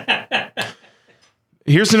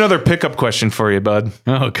 Here's another pickup question for you, bud.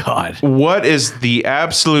 Oh, God. What is the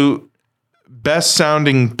absolute best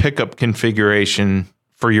sounding pickup configuration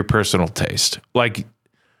for your personal taste? Like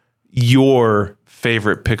your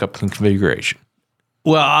favorite pickup configuration?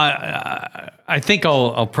 Well, I think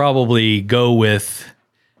I'll probably go with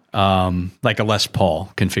like a Les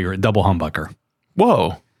Paul configuration, double humbucker.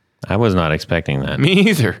 Whoa. I was not expecting that. Me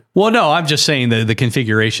either. Well, no, I'm just saying the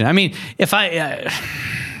configuration. I mean, if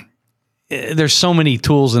there's so many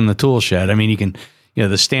tools in the tool shed. I mean, you can,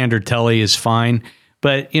 the standard telly is fine,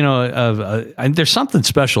 but there's something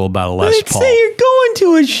special about a Les Paul. Say you're going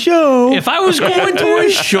to a show. If I was going to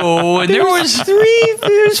a show and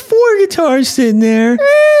there's 4 guitars sitting there.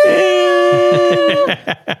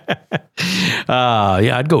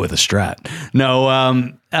 Yeah, I'd go with a Strat. No,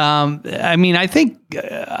 I mean, I think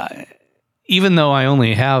even though I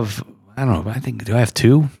only have, I don't know, do I have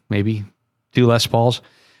 2, maybe 2 Les Pauls?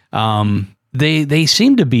 They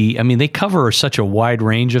seem to be, I mean, they cover such a wide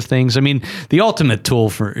range of things. I mean, the ultimate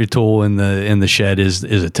tool in the shed is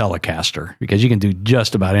a Telecaster, because you can do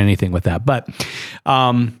just about anything with that. But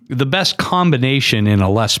the best combination in a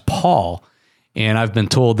Les Paul, and I've been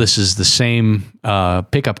told this is the same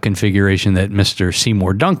pickup configuration that Mr.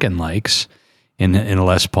 Seymour Duncan likes in a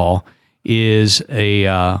Les Paul, is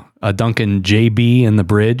a Duncan JB in the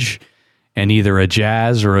bridge and either a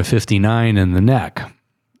Jazz or a 59 in the neck.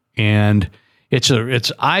 And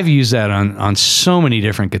I've used that on so many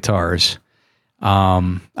different guitars.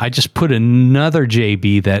 I just put another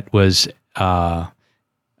JB that was it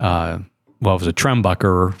was a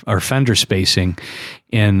Trembucker or Fender spacing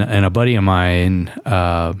in a buddy of mine,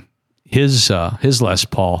 his Les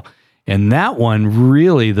Paul. And that one,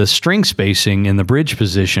 really, the string spacing in the bridge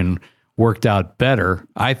position worked out better,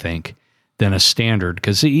 I think, than a standard,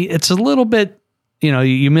 because it's a little bit,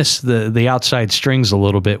 you miss the outside strings a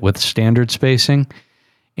little bit with standard spacing.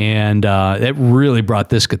 And it really brought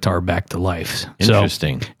this guitar back to life.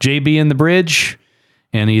 Interesting. So, JB in the bridge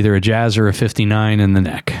and either a Jazz or a 59 in the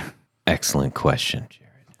neck. Excellent question,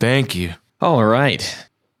 Jared. Thank you. All right.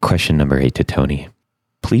 Question number 8 to Tony.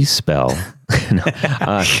 Please spell.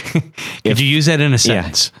 Could you use that in a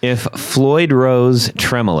sentence? Yeah, if Floyd Rose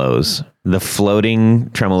tremolos, the floating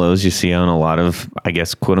tremolos you see on a lot of, I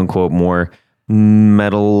guess, quote unquote, more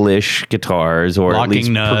metal-ish guitars, or Locking at least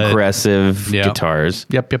nut. Progressive guitars.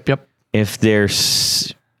 Yep. If they're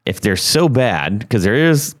so bad, because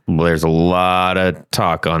there's a lot of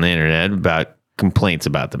talk on the internet about complaints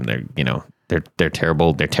about them. They're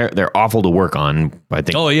terrible. They're awful to work on, I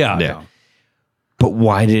think. Oh yeah. But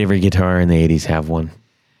why did every guitar in the 80s have one?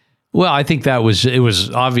 Well, I think it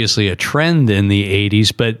was obviously a trend in the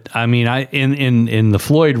 80s, but I mean, in the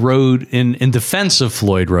Floyd Rose, in defense of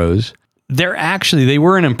Floyd Rose, they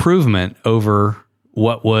were an improvement over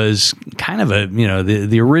what was kind of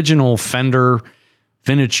the original Fender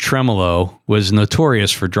vintage tremolo was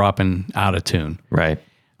notorious for dropping out of tune. Right.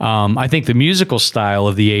 I think the musical style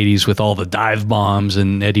of the 80s with all the dive bombs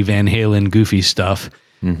and Eddie Van Halen goofy stuff.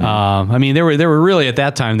 Mm-hmm. I mean, there were really, at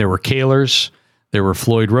that time, there were Kahlers, there were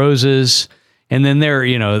Floyd Roses, and then there,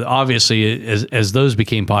 obviously, as those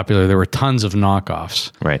became popular, there were tons of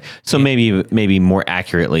knockoffs. Right. So maybe more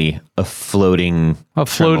accurately, a floating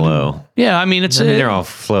tremolo. Yeah, I mean, they're all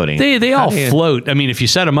floating. They all float. I mean, if you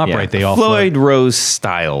set them up right, they all Floyd float. Rose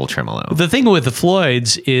style tremolo. The thing with the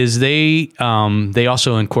Floyds is they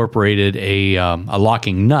also incorporated a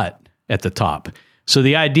locking nut at the top. So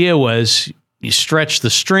the idea was, you stretch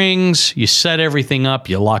the strings, you set everything up,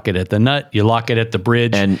 you lock it at the nut, you lock it at the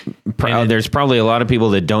bridge. And there's probably a lot of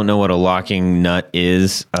people that don't know what a locking nut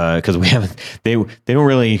is, because they don't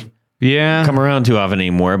really come around too often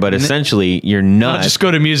anymore. But essentially, your nut. Just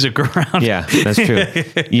go to Music Around. Yeah, that's true.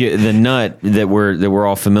 The nut that we're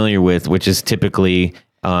all familiar with, which is typically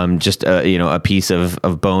just a piece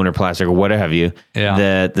of bone or plastic or what have you.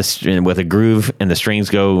 Yeah. With a groove and the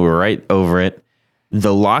strings go right over it.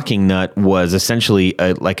 The locking nut was essentially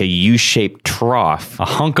like a U-shaped trough, a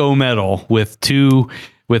hunk of metal with three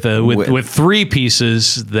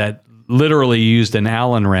pieces that literally used an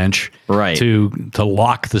Allen wrench, right, to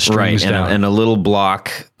lock the strings down, and a little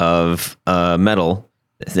block of metal.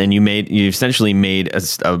 Then you essentially made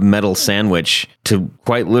a metal sandwich to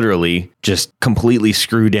quite literally just completely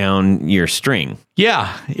screw down your string.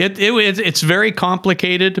 Yeah, it's very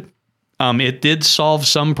complicated. It did solve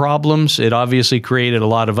some problems. It obviously created a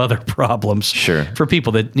lot of other problems for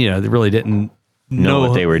people that that really didn't know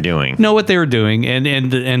what they were doing.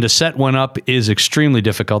 And to set one up is extremely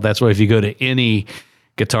difficult. That's why if you go to any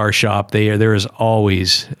guitar shop, there is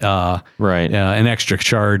always an extra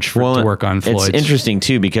charge to work on Floyds. It's interesting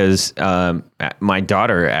too because my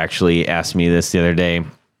daughter actually asked me this the other day.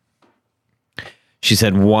 She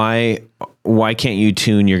said, "Why can't you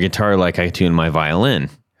tune your guitar like I tune my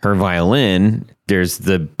violin?" Her violin, there's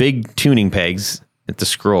the big tuning pegs at the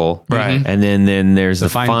scroll, right, and then there's the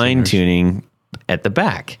fine tuning at the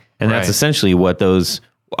back, and that's essentially what those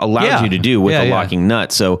allows you to do with a locking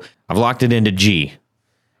nut. So I've locked it into G,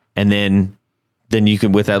 and then you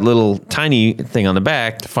can, with that little tiny thing on the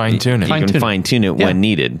back, fine tune it. You can fine tune it when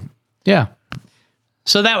needed. Yeah.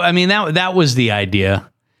 So that was the idea,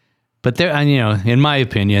 but there, in my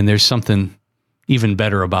opinion, there's something even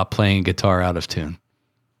better about playing guitar out of tune.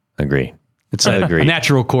 Agree. It's a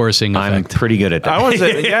natural chorusing effect. I'm pretty good at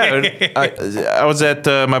that. I was at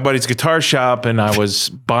my buddy's guitar shop, and I was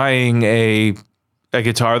buying a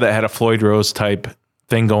guitar that had a Floyd Rose type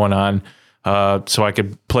thing going on, so I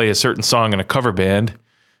could play a certain song in a cover band.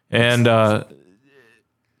 And I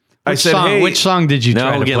said, "Hey, which song did you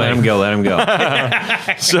try to play?" Let him go.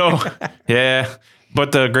 So, yeah.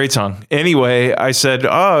 But the great song. Anyway, I said,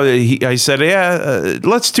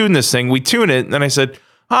 let's tune this thing. We tune it, and then I said,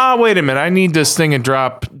 wait a minute, I need this thing in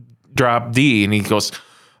drop D. And he goes,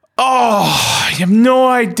 you have no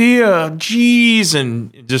idea. Jeez.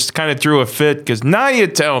 And just kind of threw a fit because now you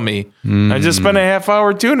tell me. I just spent a half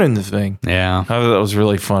hour tuning the thing. Yeah. I thought that was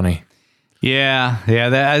really funny. Yeah.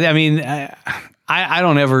 I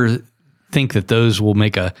don't ever think that those will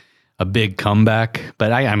make a big comeback,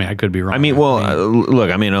 but I could be wrong. Look,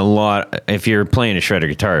 a lot, if you're playing a shredder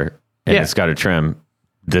guitar and it's got a trem,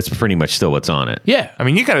 that's pretty much still what's on it. Yeah.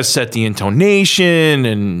 You got to set the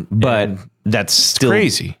intonation but that's still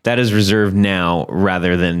crazy. That is reserved now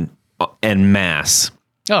rather than en masse.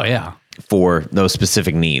 Oh yeah. For those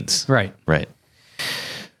specific needs. Right.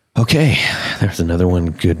 Okay. There's another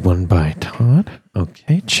good one by Todd.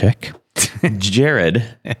 Okay. Check. Jared.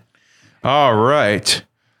 All right.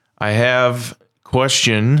 I have a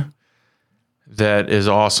question that is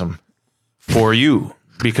awesome for you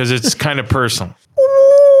because it's kind of personal.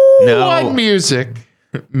 What music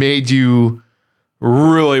made you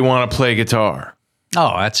really want to play guitar?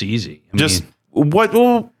 Oh, that's easy.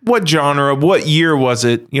 What genre? What year was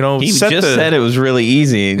it? He just said it was really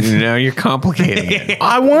easy. Now you're complicating it.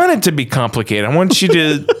 I want it to be complicated. I want you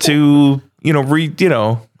to read.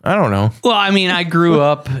 I don't know. Well, I grew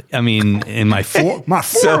up. In my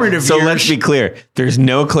formative years. So let's be clear. There's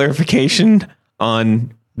no clarification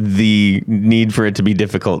on the need for it to be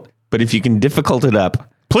difficult. But if you can difficult it up,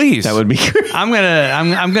 please, that would be great. I'm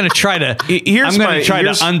gonna try to.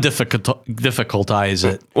 Difficultize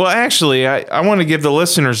it. Well, actually, I want to give the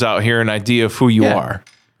listeners out here an idea of who you are.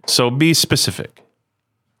 So be specific.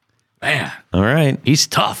 Man, all right. He's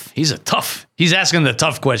tough. He's asking the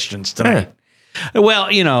tough questions tonight. Yeah. Well,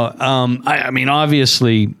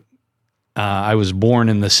 obviously, I was born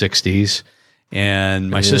in the 60s, and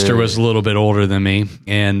my sister was a little bit older than me.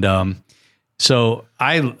 And So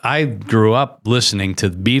I grew up listening to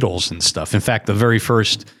the Beatles and stuff. In fact, the very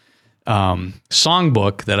first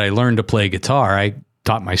songbook that I learned to play guitar, I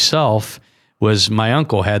taught myself, was my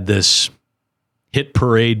uncle had this hit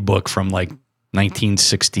parade book from like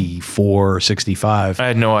 1964 or 65. I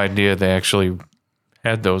had no idea they actually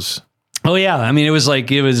had those. Oh yeah, I mean it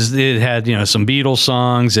had some Beatles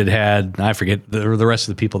songs. It had, I forget the rest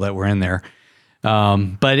of the people that were in there,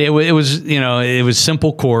 but it was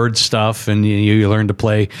simple chord stuff, and you learned to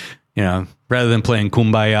play, rather than playing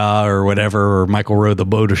Kumbaya or whatever, or Michael rowed the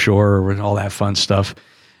boat ashore or all that fun stuff.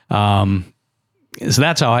 So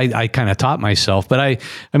that's how I kind of taught myself. But I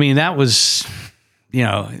mean that was,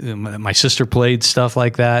 my sister played stuff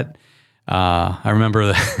like that. I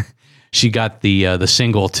remember she got the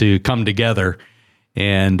single to Come Together,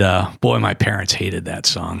 and boy, my parents hated that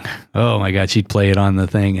song. Oh my God, she'd play it on the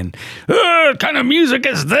thing, and what kind of music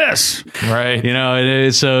is this? Right.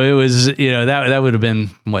 So it was, that would have been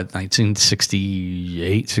what,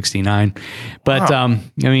 1968, 69. But wow.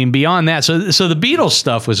 I mean, beyond that, so the Beatles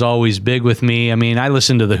stuff was always big with me. I mean, I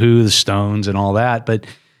listened to the Who, the Stones, and all that, but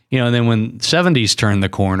then when 70s turned the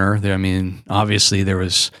corner, I mean, obviously there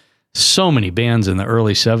was so many bands in the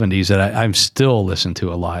early 70s that I'm still listen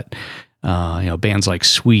to a lot. Bands like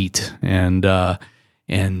Sweet and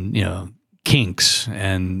Kinks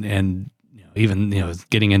and even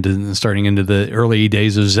starting into the early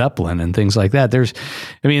days of Zeppelin and things like that. I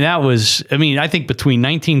think between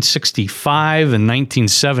 1965 and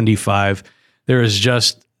 1975, there was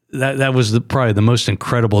just that was probably the most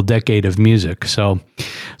incredible decade of music. So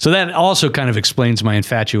that also kind of explains my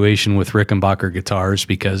infatuation with Rickenbacker guitars,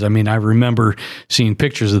 because I mean, I remember seeing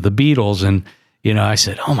pictures of the Beatles, and I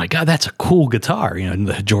said, "Oh my God, that's a cool guitar!"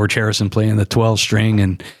 George Harrison playing the 12-string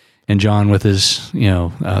and John with his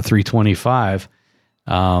 325.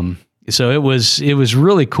 So it was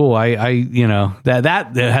really cool. I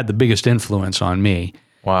that had the biggest influence on me.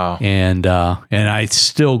 Wow. And I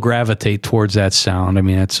still gravitate towards that sound. I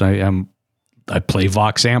mean, I play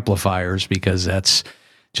Vox amplifiers because that's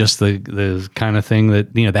just the kind of thing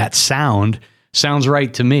that, that sounds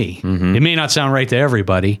right to me. Mm-hmm. It may not sound right to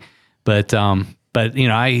everybody, but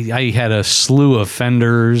I had a slew of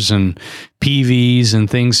Fenders and PVs and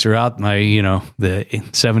things throughout my, the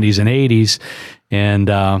 70s and 80s. And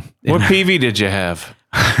what PV did you have?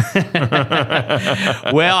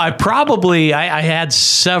 Well, I had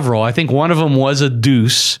several. I think one of them was a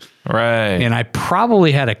Deuce. Right. And I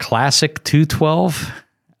probably had a classic 212.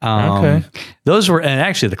 Okay. Those were, and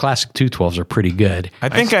actually the classic 212s are pretty good. I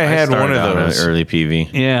think I had one of those. Early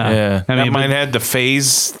PV. Yeah. I mean, mine had the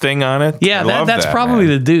phase thing on it. Yeah, that's probably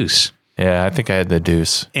the Deuce. Yeah, I think I had the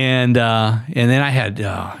Deuce. And then I had,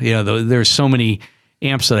 there's so many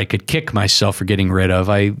amps that I could kick myself for getting rid of.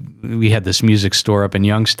 We had this music store up in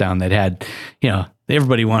Youngstown that had,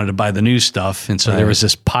 everybody wanted to buy the new stuff, and so there was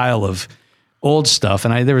this pile of old stuff,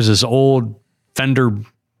 and there was this old Fender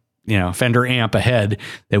amp ahead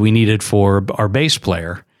that we needed for our bass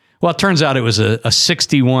player. Well, it turns out it was a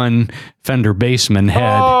 61 Fender Bassman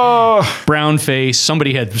head, brown face.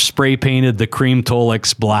 Somebody had spray painted the cream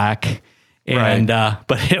Tolex black, and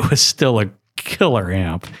but it was still a killer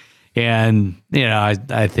amp. And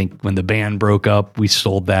I think when the band broke up, we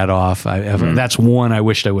sold that off. That's one I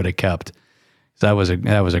wished I would have kept. That was a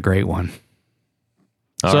great one.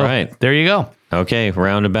 All right, there you go. Okay,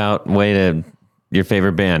 roundabout way to your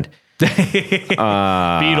favorite band. Beatles.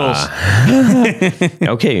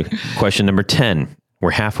 Okay, question number 10.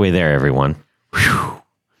 We're halfway there, everyone. Whew.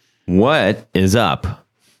 What is up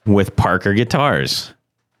with Parker guitars?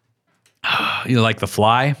 You like the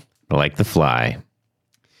Fly? I like the Fly.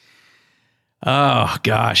 Oh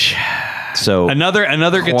gosh. So another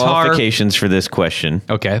guitar. Qualifications for this question.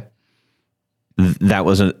 Okay. That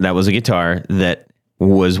was a guitar that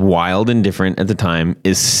was wild and different at the time,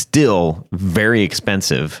 is still very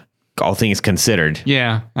expensive, all things considered.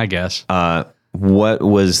 Yeah, I guess. What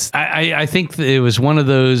was... I think it was one of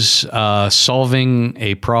those solving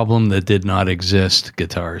a problem that did not exist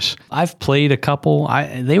guitars. I've played a couple.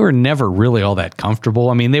 They were never really all that comfortable.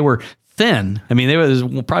 I mean, they were thin. I mean, they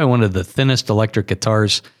were probably one of the thinnest electric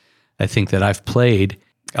guitars I think that I've played.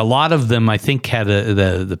 A lot of them, I think, had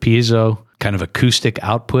the piezo kind of acoustic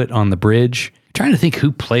output on the bridge. I'm trying to think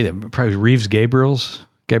who played them. Probably Reeves Gabriels.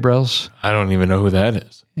 I don't even know who that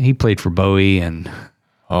is. He played for Bowie and...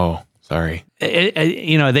 Oh, sorry.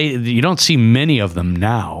 You don't see many of them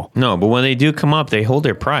now. No, but when they do come up, they hold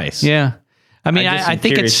their price. Yeah. I mean, I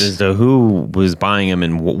think it's... as to who was buying them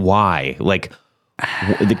and why. Like,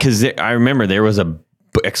 because I remember there was a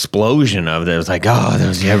explosion of it. It was like, oh,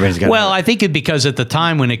 everybody's got. Well, I think because at the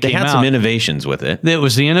time when it came out, they had some innovations with it. It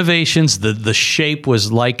was the innovations. The shape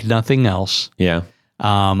was like nothing else. Yeah.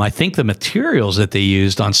 I think the materials that they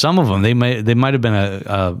used on some of them, they might have been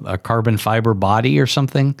a carbon fiber body or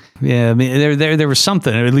something. Yeah, I mean there was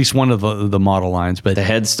something, or at least one of the model lines. But the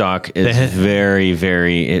headstock is very,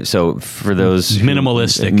 very. So for those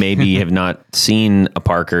minimalistic, who maybe have not seen a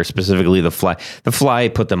Parker, specifically the Fly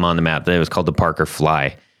put them on the map. It was called the Parker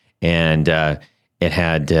Fly, and it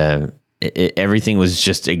had everything was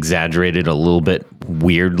just exaggerated a little bit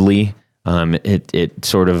weirdly. It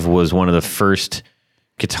sort of was one of the first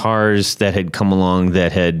guitars that had come along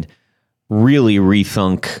that had really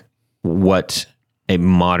rethunk what a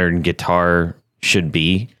modern guitar should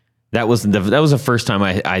be. That was the first time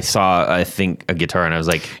I saw, I think, a guitar, and I was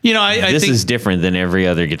like, I think is different than every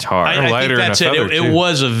other guitar. I think that's it. It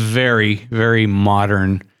was a very, very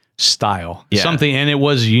modern style. Yeah. Something, and it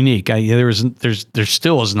was unique. There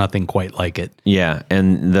still is nothing quite like it. Yeah,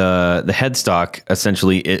 and the headstock,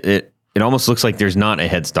 essentially, it almost looks like there's not a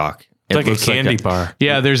headstock. It's like a candy bar.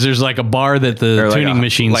 Yeah, there's like a bar that the tuning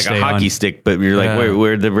machine like a hockey stick, but you're like,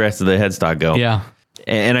 where'd the rest of the headstock go? Yeah.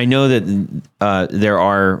 And I know that there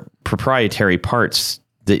are proprietary parts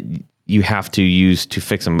that you have to use to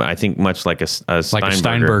fix them. I think much like a Steinberger. Like a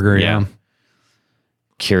Steinberger, yeah.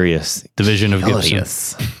 Curious. Division of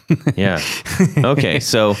Gibson. Yeah. Okay,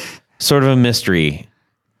 so sort of a mystery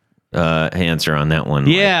answer on that one.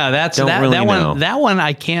 Yeah, that's that one. That one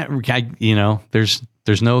I can't.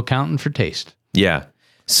 There's no accountant for taste. Yeah.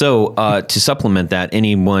 So to supplement that,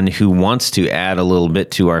 anyone who wants to add a little bit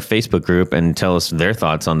to our Facebook group and tell us their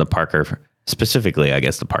thoughts on the Parker, specifically, I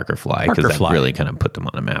guess the Parker Fly, because that really kind of put them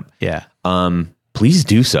on a map. Yeah. Please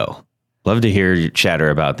do so. Love to hear your chatter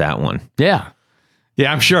about that one. Yeah.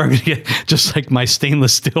 Yeah, I'm sure I'm going to get just like my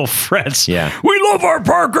stainless steel frets. Yeah. We love our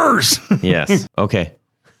Parkers. Yes. Okay.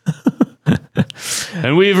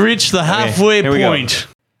 And we've reached the halfway point.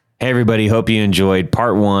 Hey, everybody. Hope you enjoyed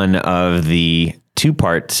part 1 of the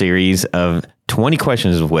 2-part series of 20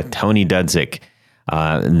 questions with Tony Dudzik.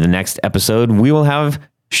 In the next episode, we will have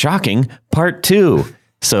shocking part 2.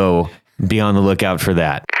 So be on the lookout for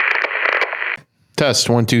that. Test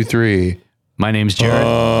 1, 2, 3. My name's Jared.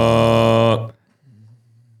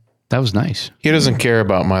 That was nice. He doesn't care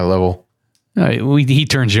about my level. He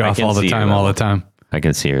turns you off all the time. I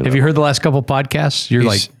can see her. Have you heard the last couple podcasts? You're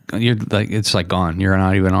like, it's like gone. You're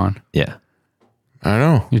not even on. Yeah. I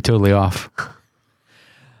know. You're totally off.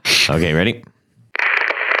 Okay, ready?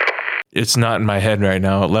 It's not in my head right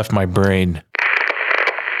now. It left my brain.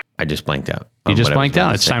 I just blanked out. You just blanked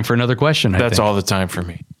out. It's time for another question. That's all the time for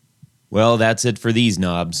me. Well, that's it for these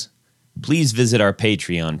knobs. Please visit our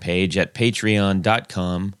Patreon page at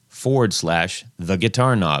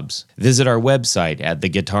patreon.com/theguitarknobs. Visit our website at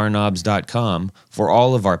theguitarknobs.com for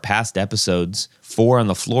all of our past episodes, 4 on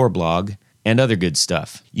the Floor blog, and other good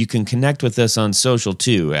stuff. You can connect with us on social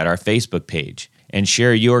too at our Facebook page and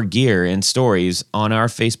share your gear and stories on our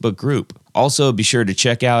Facebook group. Also, be sure to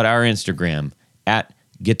check out our Instagram at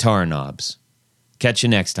Guitar Knobs. Catch you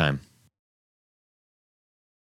next time.